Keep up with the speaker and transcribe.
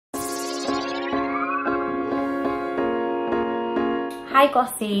Hi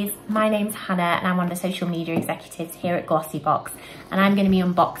Glossies, my name's Hannah and I'm one of the social media executives here at GLOSSYBOX, and I'm going to be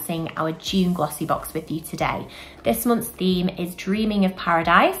unboxing our June GLOSSYBOX with you today. This month's theme is Dreaming of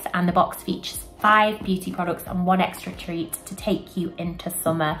Paradise, and the box features 5 beauty products and 1 extra treat to take you into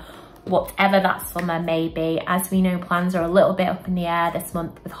summer, whatever that summer may be. As we know, plans are a little bit up in the air this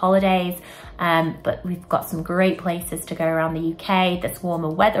month with holidays, but we've got some great places to go around the UK. There's warmer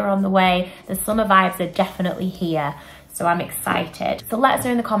weather on the way. The summer vibes are definitely here. So I'm excited. So let us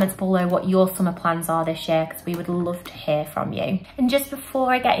know in the comments below what your summer plans are this year, because we would love to hear from you. And just before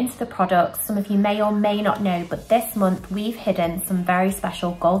I get into the products, some of you may or may not know, but this month we've hidden some very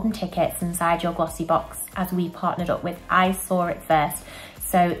special golden tickets inside your GLOSSYBOX as we partnered up with I Saw It First.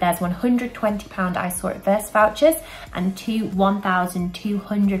 So there's £120 I Saw It First vouchers and 2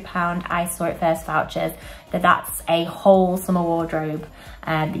 £1,200 I Saw It First vouchers. So that's a whole summer wardrobe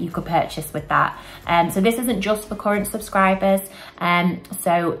that you could purchase with that. So this isn't just for current subscribers.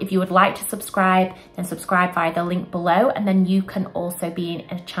 So if you would like to subscribe, then subscribe via the link below, and then you can also be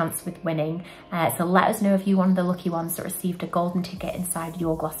in a chance with winning. So let us know if you're one of the lucky ones that received a golden ticket inside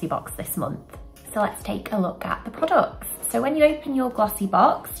your GLOSSYBOX this month. So let's take a look at the products. So when you open your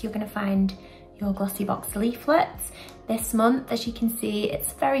GLOSSYBOX, you're going to find your GLOSSYBOX leaflets. This month, as you can see,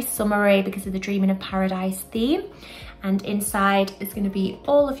 it's very summery because of the Dreaming of Paradise theme. And inside is going to be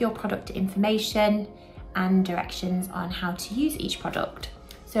all of your product information and directions on how to use each product.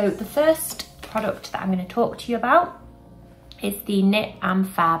 So the first product that I'm going to talk to you about is the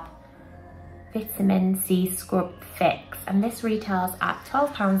Nip&Fab Vitamin C Scrub Fix, and this retails at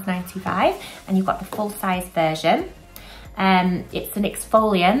 £12.95, and you've got the full size version. It's an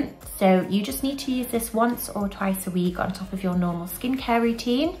exfoliant, so you just need to use this once or twice a week on top of your normal skincare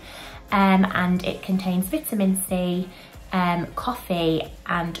routine, and it contains vitamin C, coffee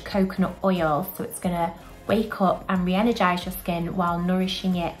and coconut oil, so it's going to wake up and re-energize your skin while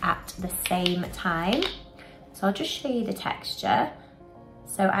nourishing it at the same time. So I'll just show you the texture.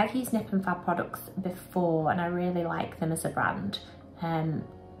 So I've used Nip&Fab products before and I really like them as a brand. So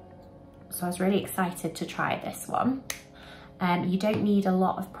I was really excited to try this one. You don't need a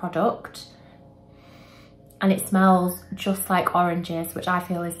lot of product, and it smells just like oranges, which I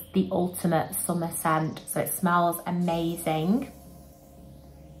feel is the ultimate summer scent. So it smells amazing.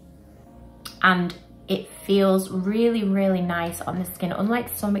 And it feels really, really nice on the skin. Unlike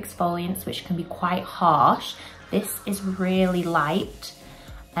some exfoliants, which can be quite harsh, this is really light.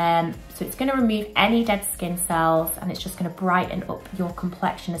 So it's going to remove any dead skin cells, and it's just going to brighten up your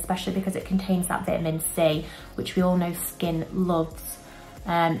complexion, especially because it contains that vitamin C, which we all know skin loves.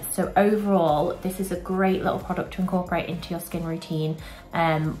 So overall, this is a great little product to incorporate into your skin routine.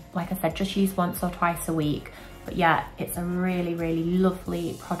 Like I said, just use once or twice a week. But yeah, it's a really, really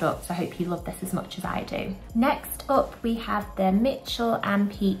lovely product. So I hope you love this as much as I do. Next up, we have the Mitchell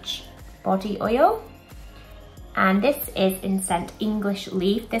and Peach Body Oil. And this is in scent English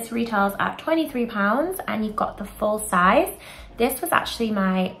Leaf. This retails at £23, and you've got the full size. This was actually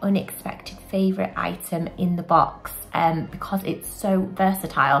my unexpected favourite item in the box, because it's so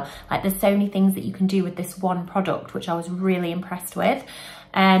versatile. Like, there's so many things that you can do with this one product, which I was really impressed with.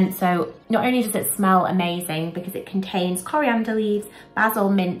 So not only does it smell amazing because it contains coriander leaves, basil,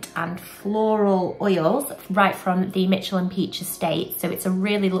 mint and floral oils right from the Mitchell and Peach estate. So it's a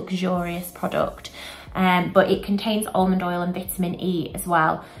really luxurious product. But it contains almond oil and vitamin E as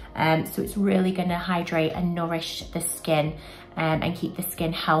well. So it's really going to hydrate and nourish the skin and keep the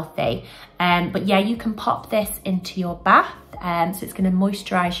skin healthy. But yeah, you can pop this into your bath. So it's going to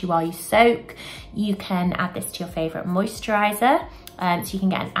moisturize you while you soak. You can add this to your favorite moisturizer. So you can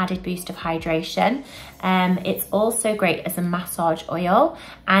get an added boost of hydration. It's also great as a massage oil.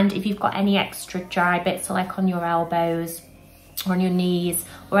 And if you've got any extra dry bits, so like on your elbows, or on your knees,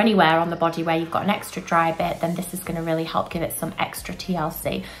 or anywhere on the body where you've got an extra dry bit, then this is going to really help give it some extra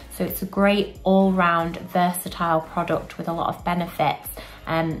TLC. So it's a great all-round versatile product with a lot of benefits.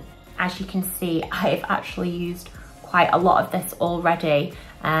 As you can see, I've actually used quite a lot of this already,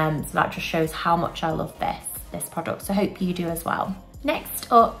 so that just shows how much I love this product. So I hope you do as well.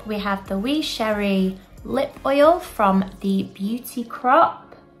 Next up, we have the Wee Cherie lip oil from the Beauty Crop.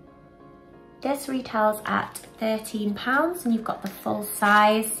 This retails at £13, and you've got the full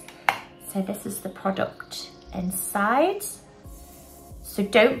size. So this is the product inside. So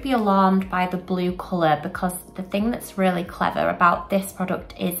don't be alarmed by the blue colour, because the thing that's really clever about this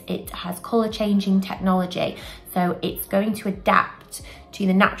product is it has colour changing technology. So it's going to adapt to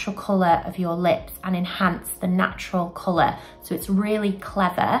the natural colour of your lips and enhance the natural colour. So it's really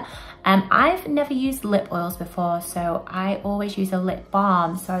clever. I've never used lip oils before, so I always use a lip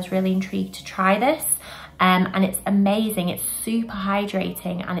balm. So I was really intrigued to try this. And it's amazing. It's super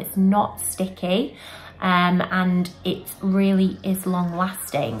hydrating and it's not sticky. And it really is long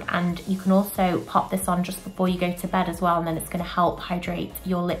lasting, and you can also pop this on just before you go to bed as well, and then it's going to help hydrate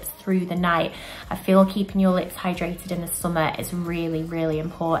your lips through the night. I feel keeping your lips hydrated in the summer is really, really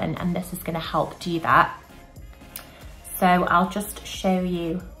important, and this is going to help do that. So I'll just show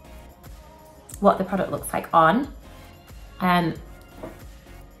you what the product looks like on.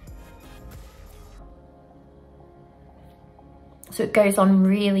 So it goes on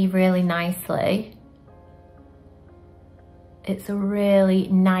really, really nicely. It's a really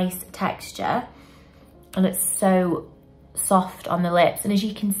nice texture and it's so soft on the lips. And as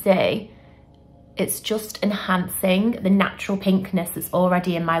you can see, it's just enhancing the natural pinkness that's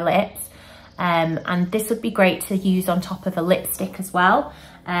already in my lips. And this would be great to use on top of a lipstick as well,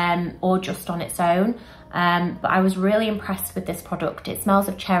 or just on its own. But I was really impressed with this product. It smells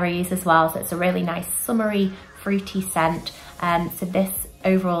of cherries as well, so it's a really nice summery, fruity scent. So this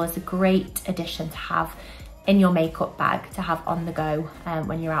overall is a great addition to have in your makeup bag to have on the go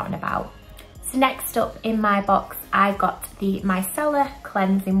when you're out and about. So next up in my box, I got the Micellar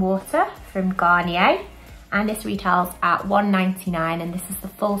Cleansing Water from Garnier, and this retails at £1.99, and this is the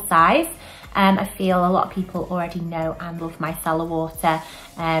full size. I feel a lot of people already know and love micellar water.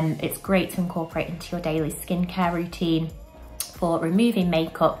 It's great to incorporate into your daily skincare routine for removing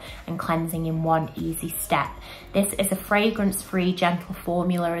makeup and cleansing in one easy step. This is a fragrance-free gentle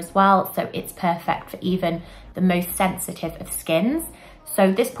formula as well, so it's perfect for even the most sensitive of skins.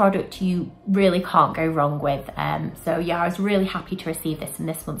 So this product you really can't go wrong with. So yeah, I was really happy to receive this in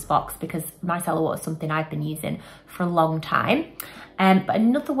this month's box because micellar water is something I've been using for a long time. But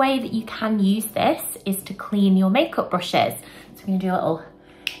another way that you can use this is to clean your makeup brushes. So I'm gonna do a little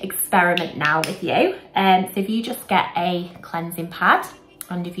experiment now with you. So if you just get a cleansing pad,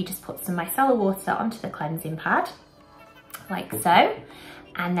 and if you just put some micellar water onto the cleansing pad, like so,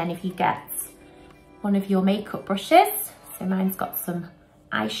 and then if you get one of your makeup brushes, so mine's got some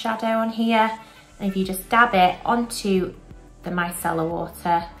eyeshadow on here, and if you just dab it onto the micellar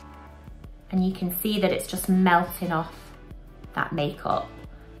water, and you can see that it's just melting off that makeup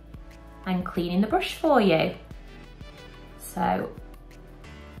and cleaning the brush for you. So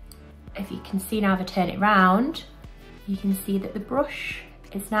if you can see now, if I turn it round, you can see that the brush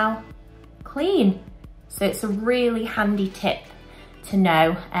is now clean. So it's a really handy tip to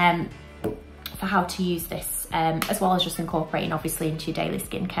know for how to use this, as well as just incorporating obviously into your daily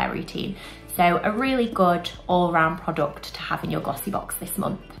skincare routine. So a really good all-round product to have in your Glossybox this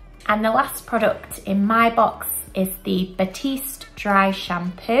month. And the last product in my box is the Batiste Dry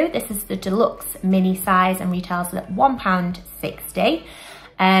Shampoo. This is the deluxe mini size and retails at £1.60.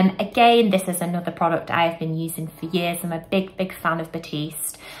 Again, this is another product I have been using for years. I'm a big fan of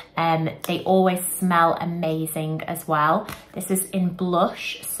Batiste. They always smell amazing as well. This is in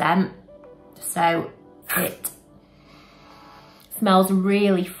blush scent, so it smells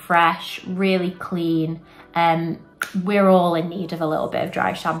really fresh, really clean. We're all in need of a little bit of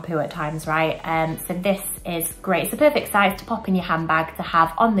dry shampoo at times, right? So this is great. It's a perfect size to pop in your handbag to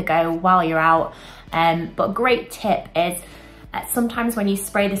have on the go while you're out. But a great tip is sometimes when you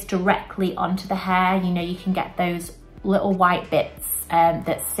spray this directly onto the hair, you know, you can get those little white bits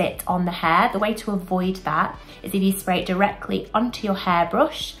that sit on the hair. The way to avoid that is if you spray it directly onto your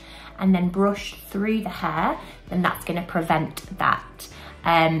hairbrush and then brush through the hair, then that's going to prevent that.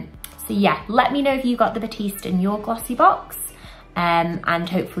 So yeah, let me know if you got the Batiste in your Glossybox, and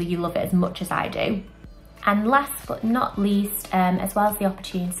hopefully you love it as much as I do. And last but not least, as well as the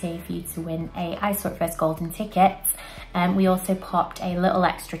opportunity for you to win a I Saw It First golden ticket, we also popped a little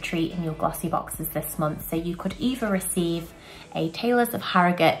extra treat in your Glossyboxes this month. So you could either receive a Taylor's of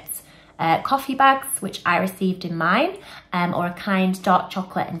Harrogate's coffee bags, which I received in mine, or a kind dark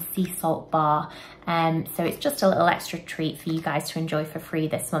chocolate and sea salt bar. So it's just a little extra treat for you guys to enjoy for free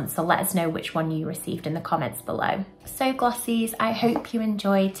this month. So let us know which one you received in the comments below. So Glossies, I hope you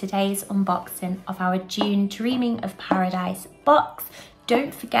enjoyed today's unboxing of our June Dreaming of Paradise box.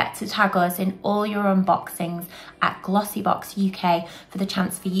 don't forget to tag us in all your unboxings at GLOSSYBOXUK for the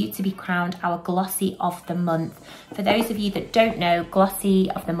chance for you to be crowned our Glossy of the Month. For those of you that don't know, Glossy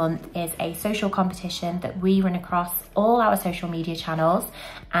of the Month is a social competition that we run across all our social media channels,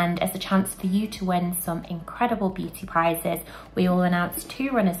 and as a chance for you to win some incredible beauty prizes, we will announce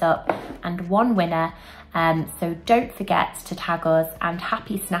 2 runners-up and 1 winner. So don't forget to tag us, and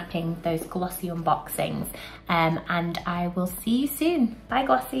happy snapping those glossy unboxings. And I will see you soon. Bye,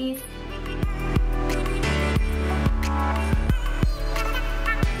 Glossies.